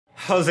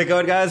How's it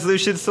going, guys?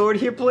 Lucian Sword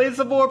here, playing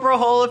some more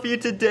Brawlhalla for you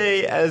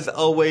today. As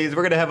always,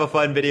 we're gonna have a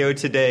fun video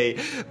today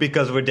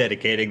because we're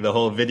dedicating the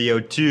whole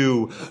video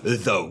to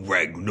the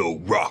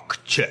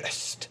Ragnarök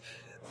chest.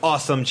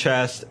 Awesome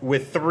chest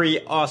with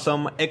 3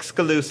 awesome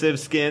exclusive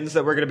skins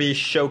that we're gonna be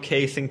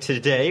showcasing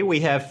today.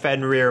 We have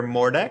Fenrir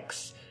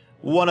Mordex,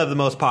 one of the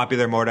most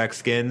popular Mordex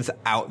skins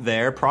out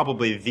there,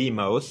 probably the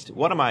most.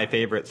 One of my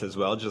favorites as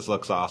well, just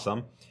looks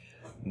awesome.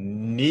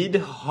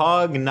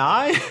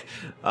 Nidhognai?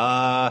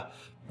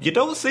 You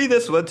don't see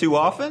this one too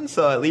often,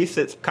 so at least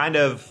it's kind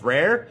of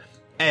rare.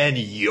 And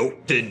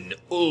Jotun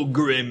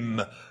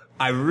Ulgrim.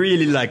 I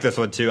really like this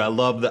one too. I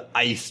love the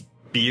ice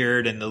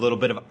beard and the little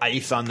bit of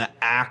ice on the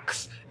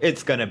axe.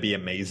 It's gonna be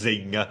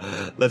amazing.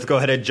 Let's go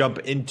ahead and jump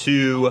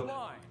into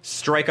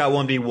Strikeout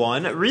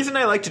 1v1. Reason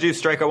I like to do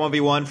Strikeout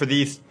 1v1 for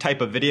these type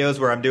of videos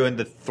where I'm doing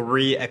the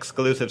 3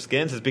 exclusive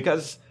skins is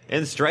because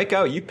in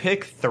Strikeout you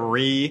pick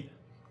 3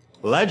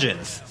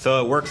 legends,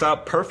 so it works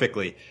out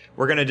perfectly.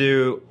 We're gonna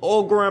do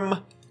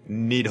Ulgrim,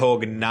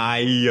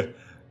 Nidhognai.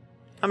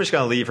 I'm just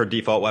gonna leave her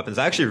default weapons.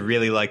 I actually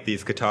really like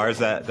these guitars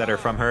that are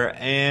from her.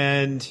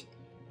 And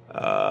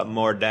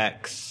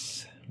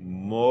Mordex.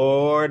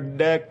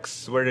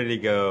 Mordex, where did he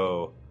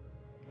go?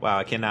 Wow,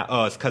 I cannot.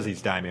 Oh, it's because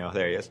he's Daimyo.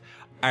 There he is.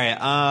 All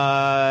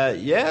right.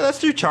 Yeah, let's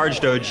do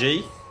Charged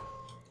OG.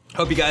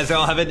 Hope you guys are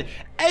all having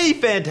a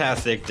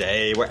fantastic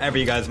day wherever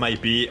you guys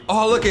might be.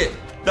 Oh, look it,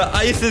 the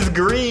ice is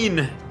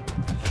green.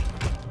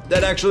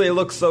 That actually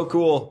looks so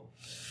cool.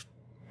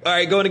 All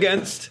right, going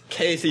against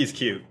Casey's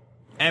cute.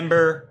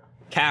 Ember,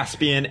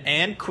 Caspian,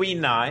 and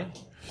Queen Nai.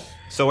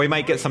 So we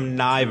might get some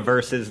Nai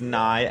versus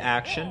Nai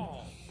action.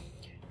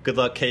 Good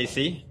luck,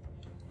 Casey.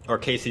 Or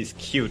Casey's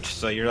cute,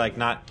 so you're like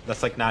not,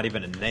 that's like not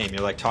even a name.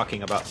 You're like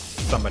talking about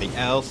somebody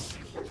else.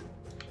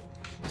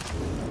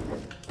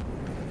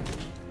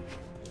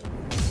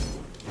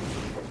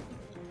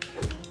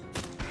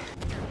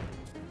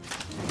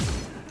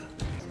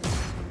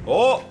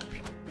 Oh!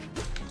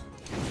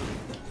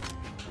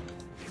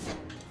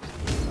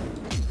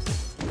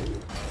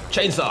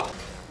 Chainsaw.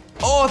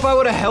 Oh, if I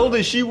would have held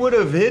it, she would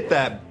have hit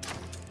that.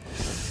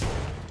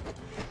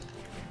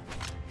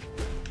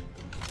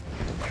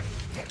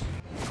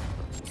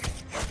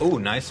 Oh,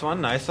 nice one,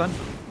 nice one.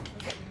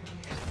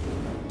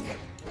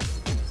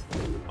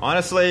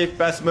 Honestly,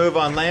 best move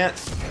on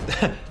Lance.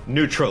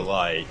 Neutral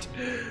light.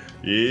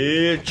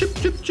 Yeah, chip,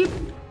 chip, chip.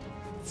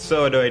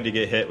 So annoying to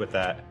get hit with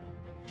that.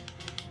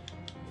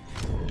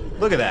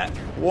 Look at that.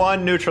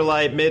 1 neutral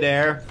light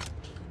midair.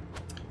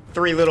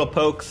 3 little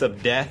pokes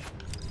of death.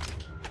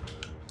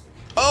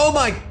 Oh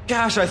my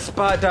gosh, I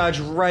spot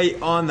dodged right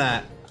on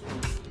that.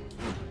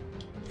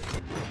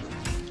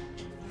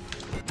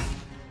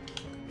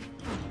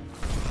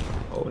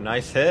 Oh,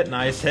 nice hit,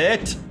 nice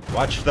hit.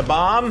 Watch the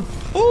bomb.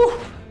 Ooh,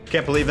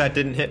 can't believe that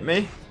didn't hit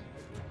me.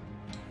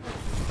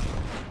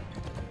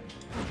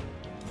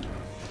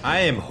 I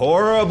am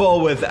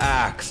horrible with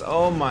axe.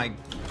 Oh my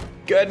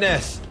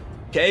goodness.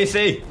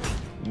 Casey,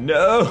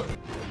 no.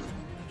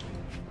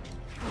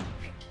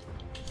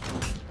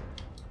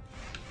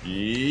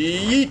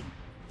 Yeet.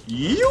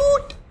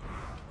 Yoot!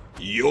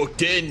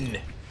 Jotun!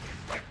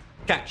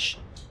 Catch!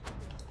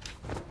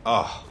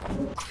 Oh.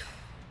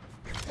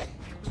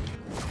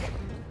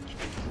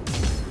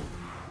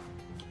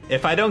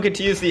 If I don't get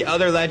to use the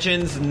other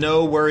legends,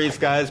 no worries,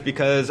 guys,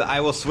 because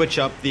I will switch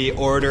up the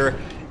order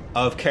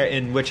of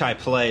in which I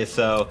play.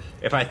 So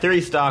if I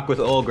 3-stock with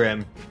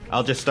Ulgrim,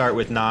 I'll just start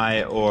with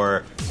Nai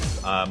or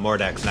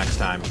Mordex next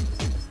time.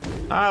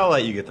 I'll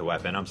let you get the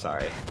weapon, I'm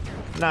sorry.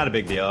 Not a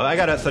big deal. I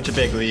got such a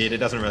big lead, it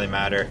doesn't really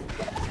matter.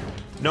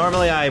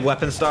 Normally I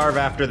weapon starve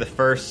after the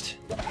first...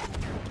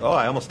 Oh,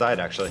 I almost died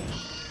actually.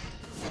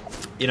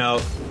 You know,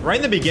 right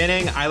in the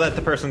beginning, I let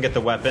the person get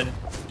the weapon.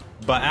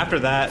 But after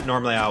that,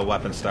 normally I'll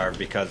weapon starve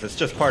because it's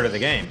just part of the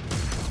game.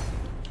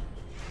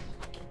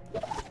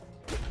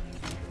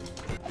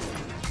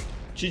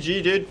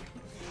 GG, dude.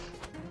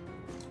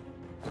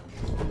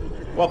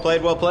 Well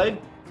played, well played.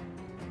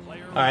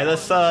 Alright,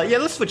 let's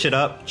switch it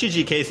up.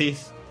 GG, Casey.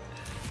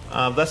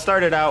 Let's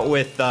start it out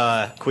with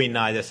Queen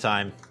Nai this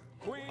time.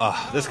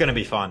 Oh, this is gonna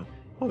be fun.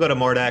 We'll go to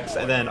Mordex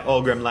and then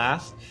Ulgrim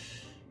last.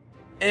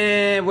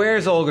 And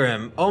where's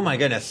Ulgrim? Oh my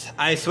goodness.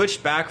 I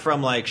switched back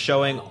from like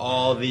showing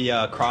all the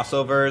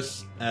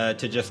crossovers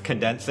to just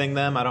condensing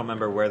them. I don't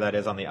remember where that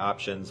is on the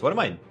options. What am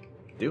I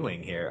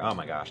doing here? Oh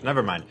my gosh,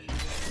 never mind.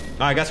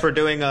 Oh, I guess we're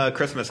doing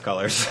Christmas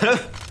colors.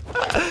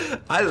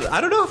 I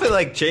don't know if it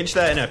like changed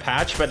that in a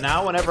patch, but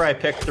now whenever I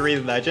pick 3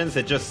 legends,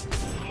 it just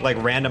like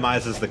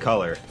randomizes the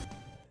color.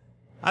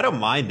 I don't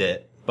mind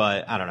it,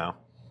 but I don't know.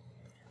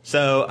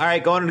 So,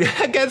 alright, going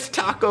against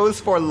Tacos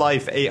for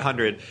Life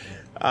 800.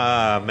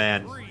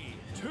 Man.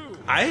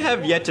 I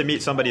have yet to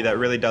meet somebody that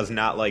really does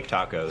not like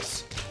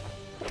tacos.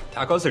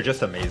 Tacos are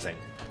just amazing.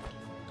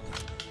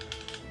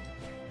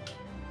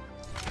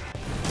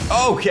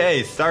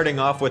 Okay, starting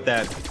off with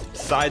that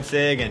side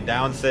sig and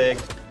down sig.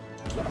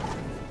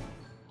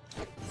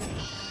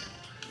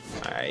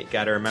 Alright,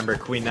 gotta remember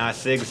Queen Nai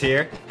sigs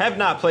here. Have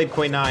not played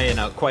Queen Nai in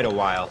quite a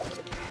while.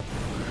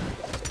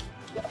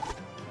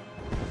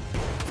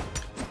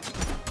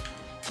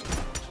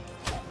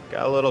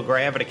 Got a little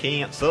gravity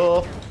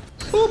cancel.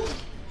 Boop.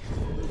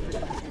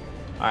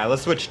 Alright,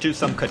 let's switch to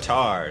some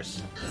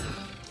guitars.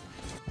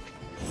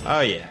 Oh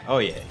yeah, oh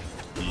yeah.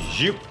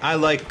 Zoop. I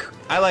like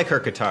her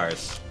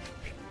guitars.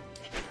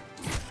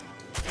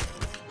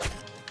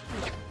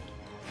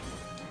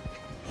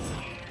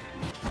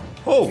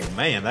 Oh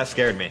man, that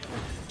scared me.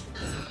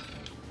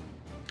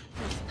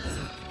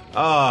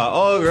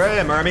 Oh,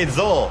 Graham, or I mean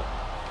Zol.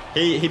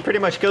 He pretty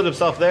much killed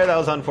himself there. That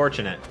was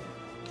unfortunate.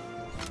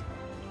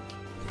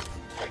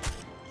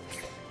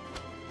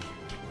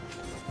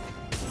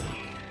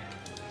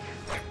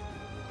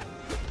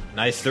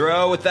 Nice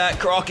throw with that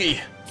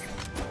crocky.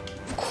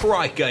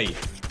 Crikey.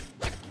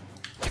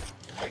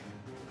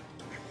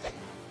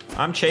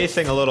 I'm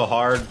chasing a little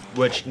hard,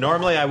 which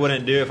normally I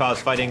wouldn't do if I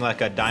was fighting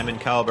like a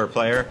diamond caliber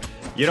player.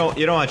 You don't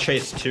want to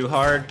chase too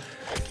hard.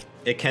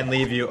 It can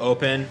leave you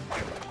open.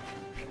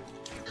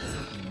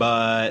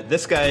 But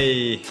this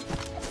guy,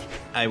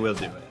 I will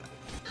do it.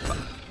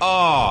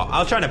 Oh, I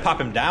was trying to pop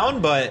him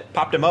down, but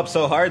popped him up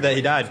so hard that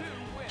he died.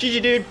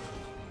 GG, dude.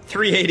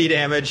 380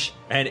 damage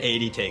and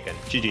 80 taken.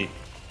 GG.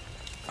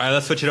 All right,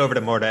 let's switch it over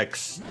to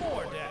Mordex.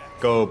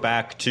 Go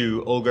back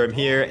to Ulgrim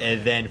here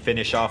and then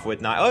finish off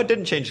with 9. Oh, it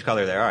didn't change the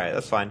color there. All right,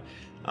 that's fine.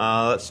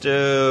 Let's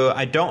do.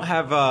 I don't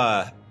have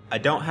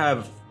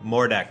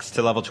Mordex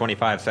to level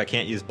 25, so I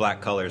can't use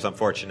black colors,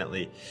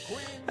 unfortunately.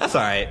 That's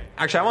all right.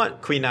 Actually, I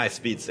want Queen Eye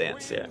Speed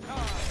Stance. Yeah,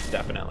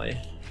 definitely.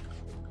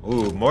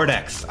 Ooh,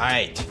 Mordex. All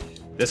right,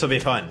 this will be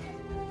fun.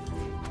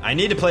 I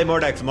need to play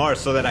Mordex more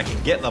so that I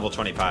can get level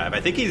 25.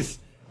 I think he's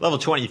level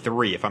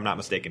 23, if I'm not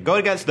mistaken. Going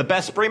against the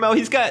best Primo,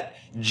 he's got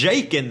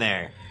Jake in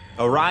there.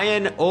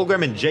 Orion,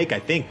 Ulgrim, and Jake, I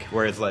think,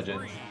 were his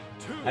legends.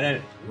 I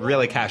didn't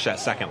really cash that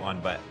second one,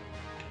 but...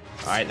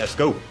 Alright, let's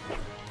go.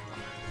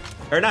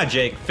 Or not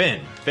Jake,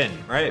 Finn. Finn,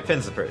 right?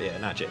 Finn's the yeah,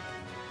 not Jake.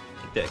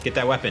 Get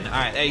that weapon.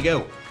 Alright, there you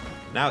go.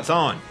 Now it's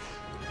on.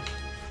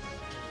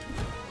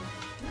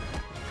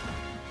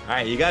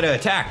 Alright, you gotta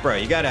attack, bro.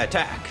 You gotta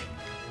attack.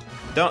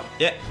 Don't...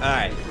 Yeah,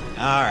 alright.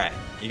 Alright.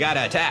 You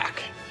gotta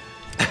attack.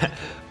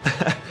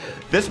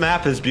 This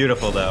map is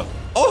beautiful, though.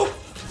 Oh!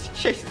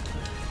 Shit.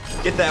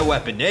 Get that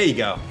weapon. There you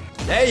go.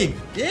 There you...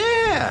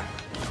 Yeah!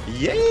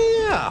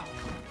 Yeah!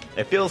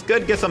 It feels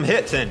good. Get some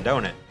hits in,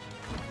 don't it?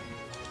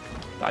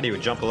 Thought he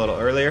would jump a little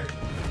earlier.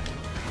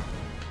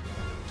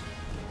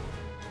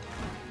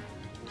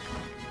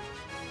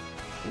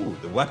 Ooh,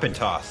 the weapon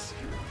toss.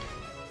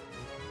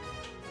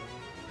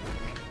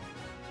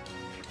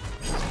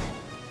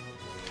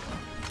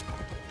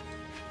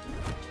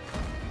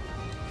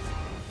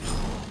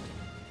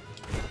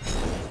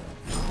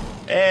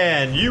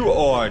 And you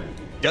are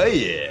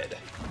dead.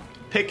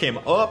 Pick him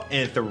up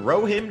and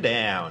throw him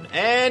down.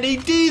 And he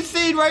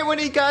DC'd right when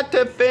he got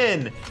to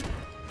Finn.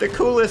 The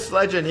coolest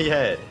legend he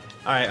had.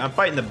 Alright, I'm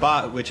fighting the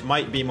bot, which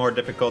might be more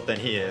difficult than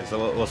he is.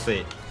 So we'll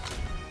see.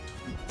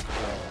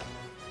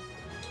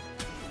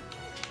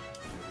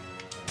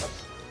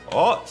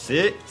 Oh,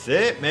 see?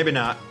 Maybe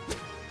not.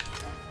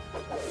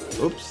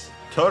 Oops.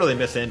 Totally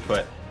missed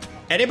input.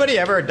 Anybody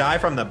ever die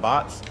from the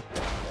bots?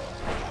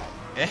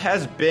 It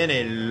has been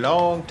a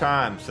long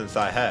time since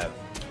I have.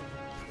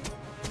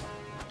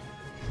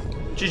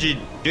 GG,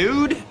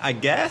 dude, I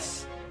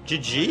guess?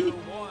 GG?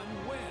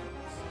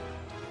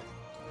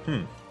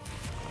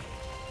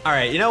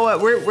 Alright, you know what?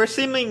 We're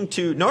seeming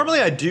to...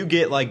 Normally I do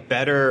get, like,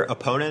 better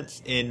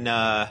opponents in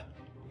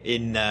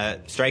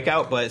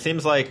Strikeout, but it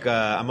seems like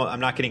I'm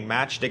not getting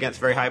matched against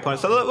very high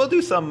opponents. So we'll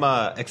do some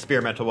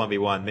experimental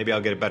 1v1. Maybe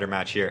I'll get a better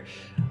match here.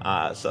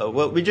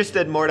 We just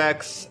did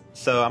Mordex,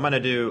 so I'm going to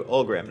do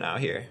Ulgrim now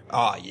here.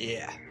 Oh,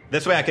 yeah.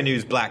 This way I can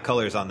use black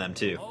colors on them,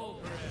 too.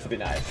 This will be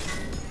nice.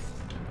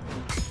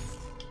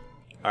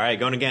 Alright,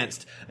 going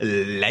against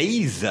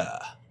Laser.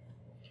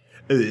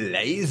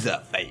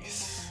 Laser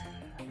Face.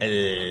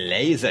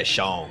 Laser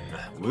Shong.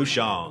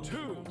 Wushong.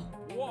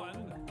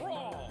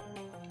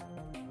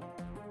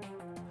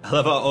 I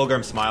love how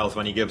Ulgrim smiles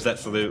when he gives that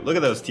salute. Look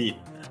at those teeth.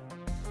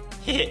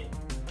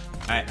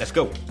 Alright, let's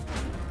go.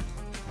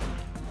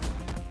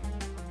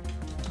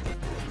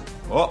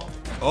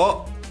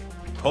 Oh,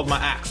 hold my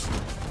axe.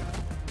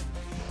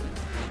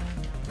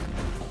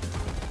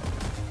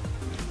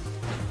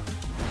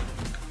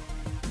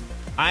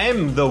 I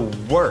am the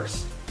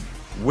worst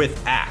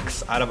with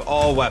axe out of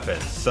all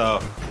weapons,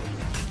 so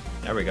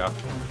there we go.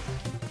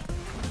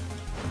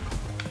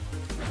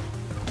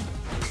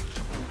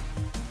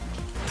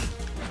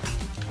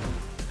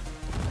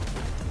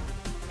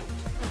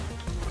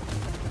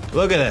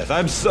 Look at this,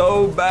 I'm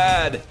so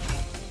bad.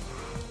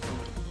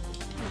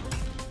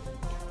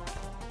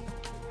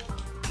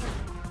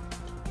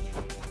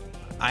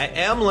 I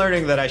am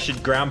learning that I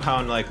should ground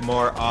pound like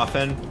more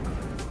often.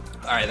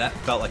 Alright, that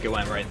felt like it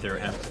went right through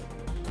him.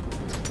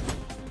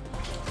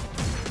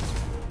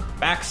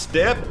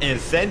 Backstep and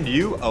send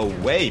you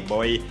away,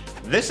 boy.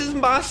 This is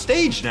my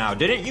stage now,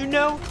 didn't you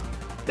know?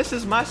 This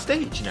is my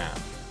stage now.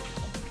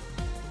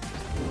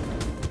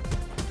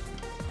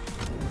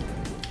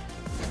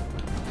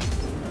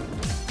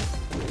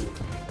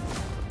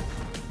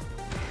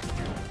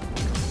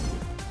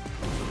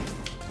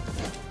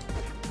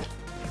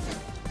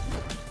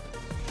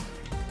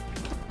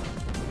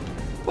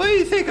 What do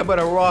you think? I'm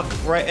gonna walk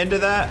right into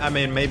that? I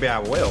mean, maybe I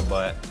will,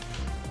 but...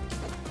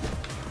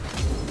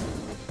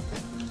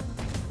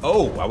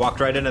 Oh, I walked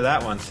right into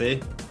that one,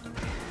 see?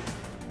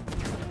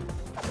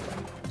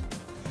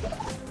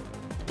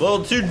 A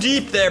little too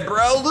deep there,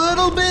 bro. A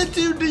little bit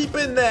too deep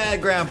in that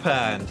ground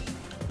pound.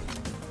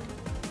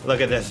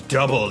 Look at this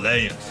double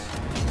length.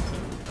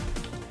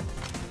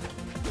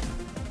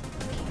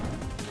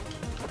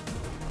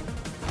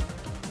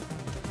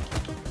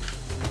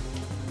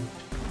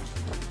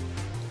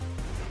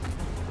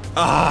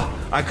 Ah,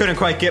 I couldn't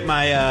quite get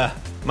my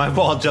my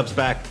ball jumps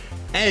back.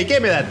 Hey,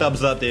 give me that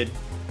thumbs up, dude.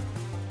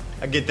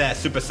 I get that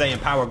Super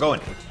Saiyan power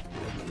going.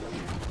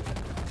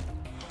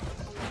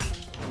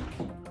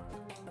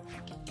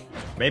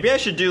 Maybe I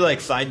should do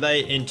like side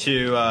light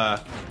into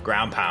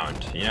ground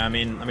pound. You know what I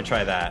mean? Let me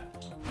try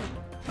that.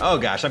 Oh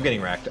gosh, I'm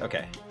getting wrecked.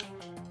 Okay.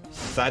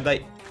 Side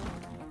light.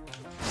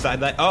 Side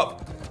light. Oh!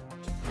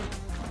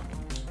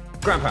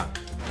 Ground pound.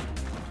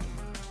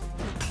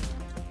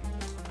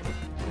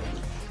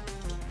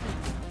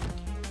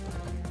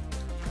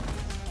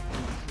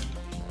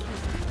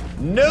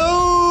 No!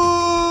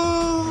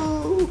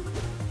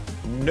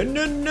 No,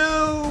 no,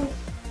 no!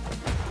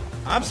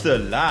 I'm still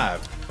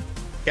alive.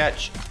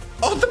 Catch.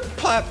 Oh, the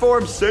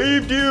platform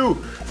saved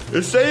you!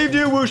 It saved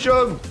you,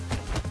 Wusheng!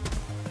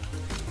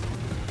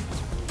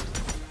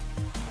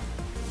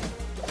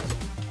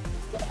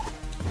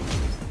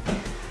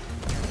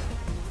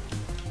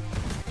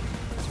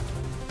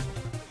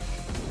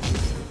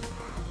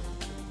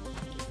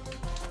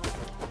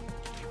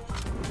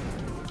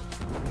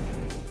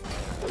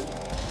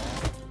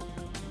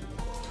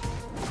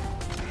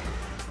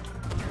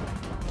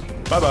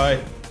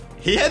 Bye-bye.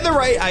 He had the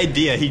right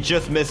idea, he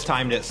just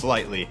mistimed it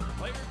slightly.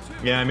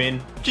 You know what I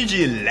mean?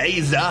 GG,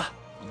 Laser.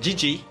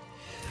 GG.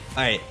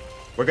 Alright,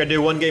 we're gonna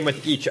do one game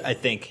with each, I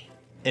think,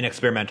 in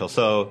experimental.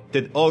 So,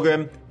 did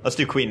Ulgrim, let's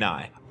do Queen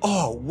Nai.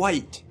 Oh,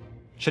 white.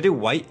 Should I do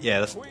white?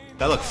 Yeah,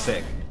 that looks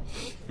sick.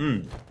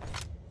 Going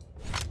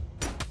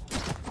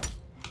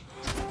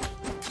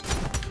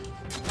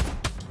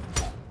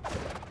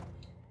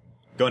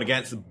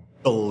against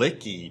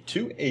Blicky,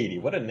 280,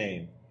 what a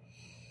name.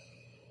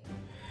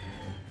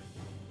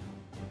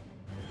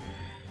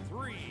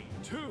 3,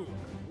 2,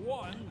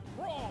 1,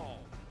 brawl.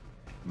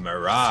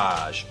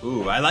 Mirage.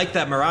 Ooh, I like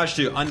that Mirage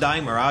too.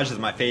 Undying Mirage is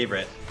my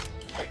favorite.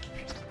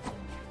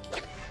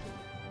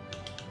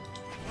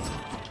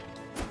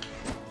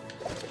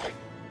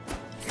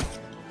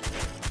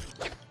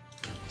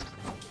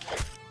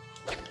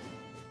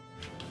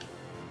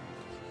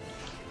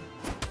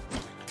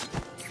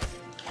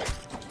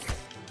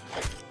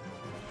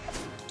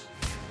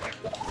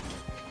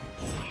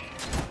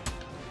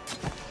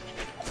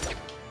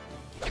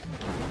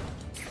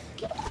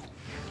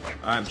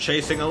 I'm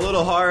chasing a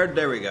little hard.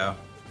 There we go.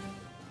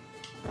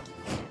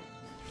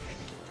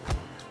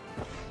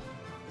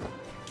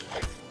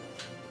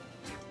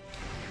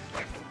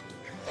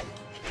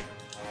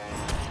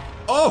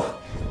 Oh!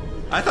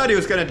 I thought he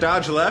was gonna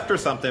dodge left or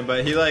something,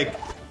 but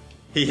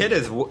he hit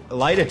his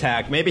light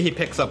attack. Maybe he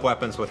picks up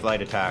weapons with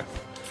light attack.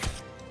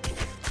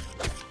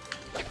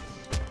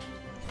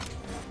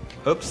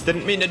 Oops,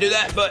 didn't mean to do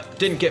that, but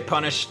didn't get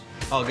punished.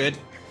 All good.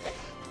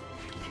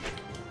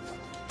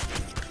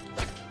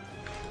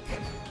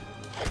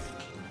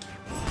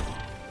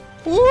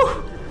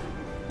 Woo!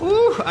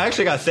 Woo! I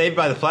actually got saved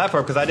by the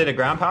platform because I did a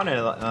ground pound and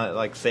it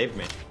like saved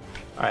me.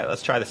 Alright,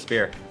 let's try the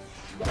spear.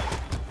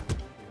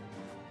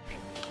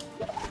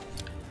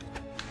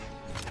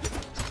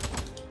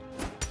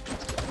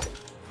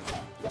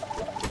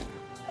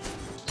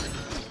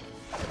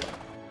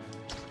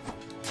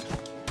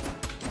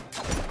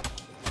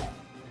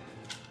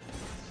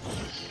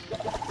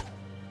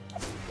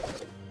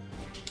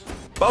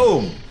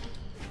 Boom!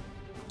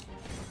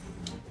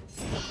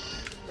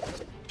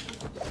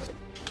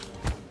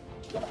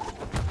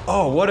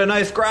 Oh, what a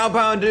nice ground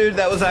pound, dude.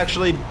 That was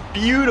actually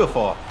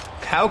beautiful.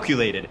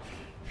 Calculated.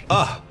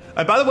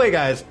 And by the way,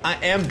 guys, I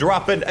am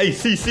dropping a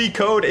CC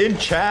code in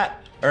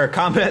chat or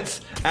comments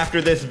after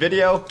this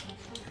video.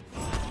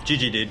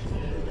 GG, dude.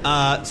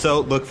 So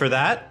look for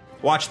that.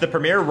 Watch the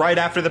premiere. Right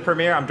after the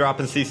premiere, I'm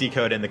dropping CC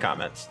code in the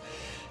comments.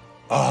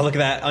 Oh, look at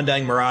that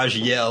Undying Mirage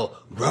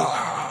yell.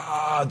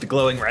 Rah, the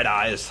glowing red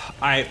eyes.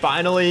 All right,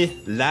 finally,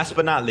 last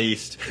but not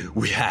least,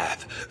 we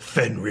have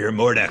Fenrir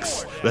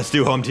Mordex. Let's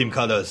do home team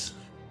colors.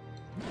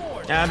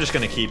 Yeah, I'm just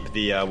gonna keep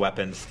the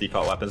weapons,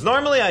 default weapons.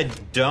 Normally I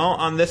don't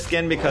on this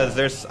skin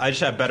because I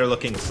just have better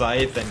looking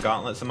scythe and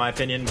gauntlets in my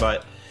opinion,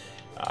 but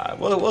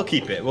we'll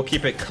keep it. We'll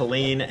keep it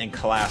clean and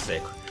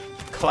classic.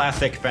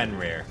 Classic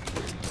Fenrir.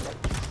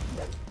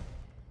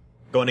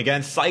 Going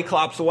against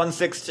Cyclops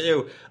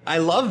 162. I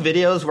love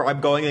videos where I'm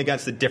going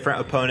against a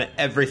different opponent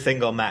every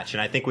single match,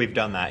 and I think we've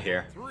done that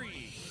here.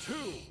 3, 2,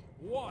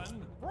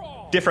 1,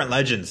 brawl. Different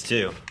legends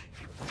too.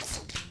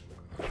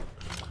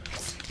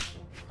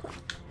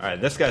 Alright,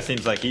 this guy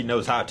seems like he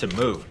knows how to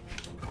move.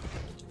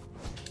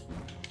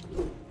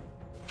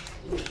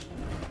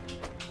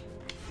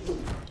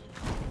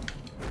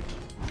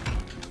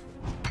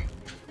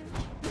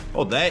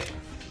 Hold that.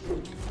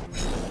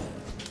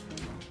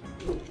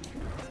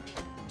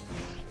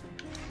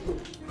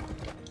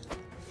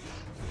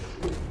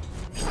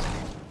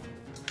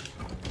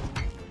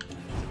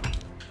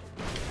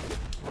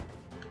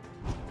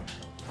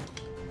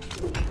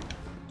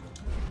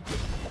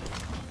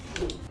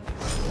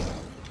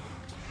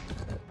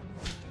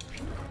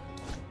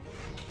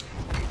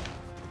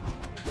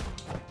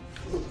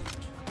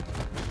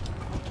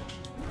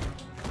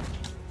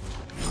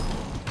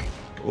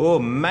 Oh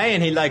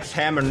man, he likes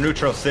hammer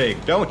neutral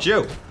sig, don't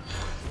you?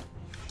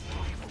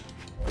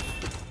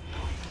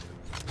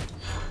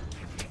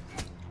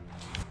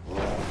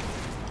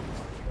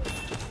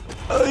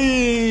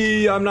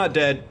 Ay, I'm not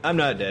dead. I'm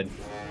not dead.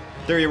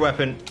 Throw your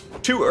weapon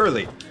too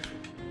early.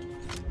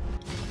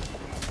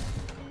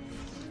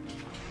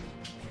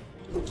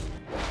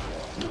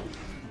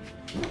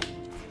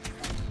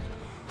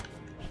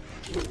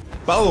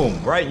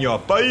 Boom! Right in your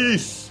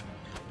face!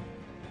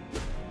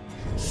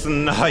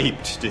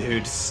 Sniped,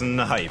 dude.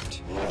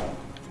 Sniped.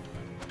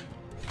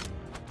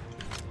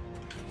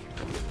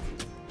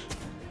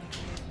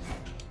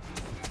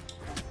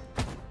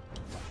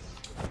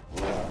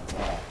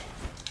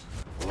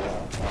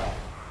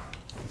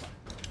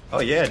 Oh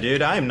yeah,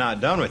 dude, I am not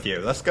done with you.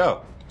 Let's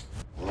go.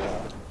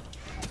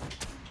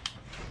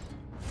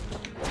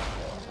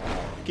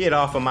 Get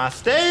off of my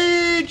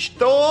stage,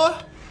 Thor!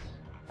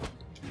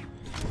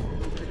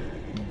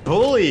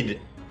 Bullied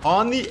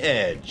on the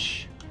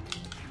edge.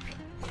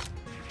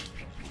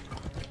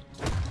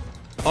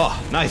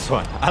 Oh, nice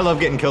one. I love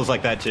getting kills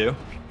like that too.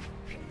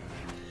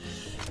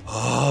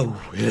 Oh,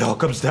 it all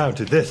comes down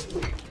to this.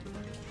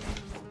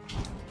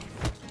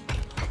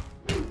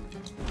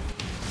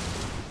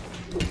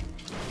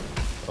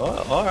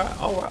 Oh,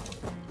 alright, alright.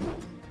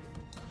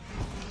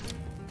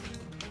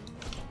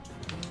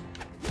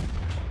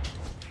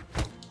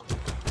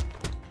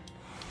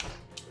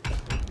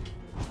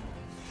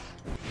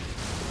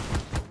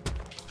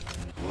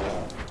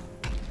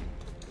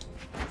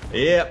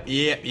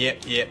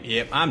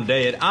 Yep. I'm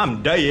dead.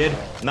 I'm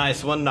dead.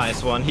 Nice one,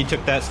 nice one. He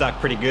took that stock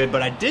pretty good,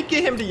 but I did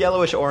get him to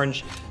yellowish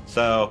orange,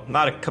 so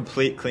not a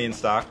complete clean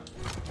stock.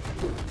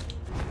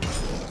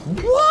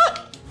 What?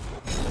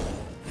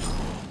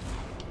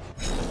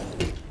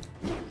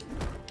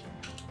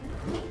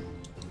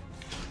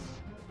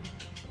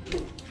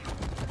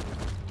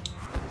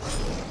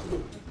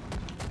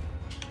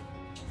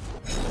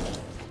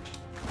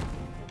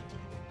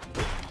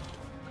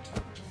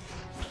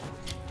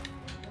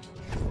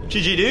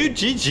 GG, dude.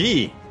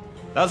 GG.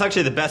 That was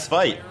actually the best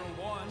fight.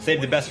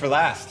 Saved the best for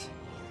last.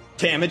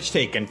 Damage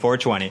taken,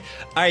 420.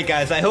 Alright,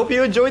 guys. I hope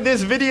you enjoyed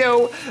this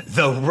video.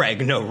 The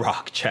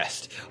Ragnarok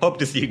chest. Hope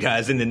to see you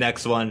guys in the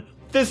next one.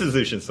 This is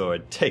Lucian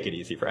Sword. Take it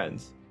easy,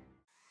 friends.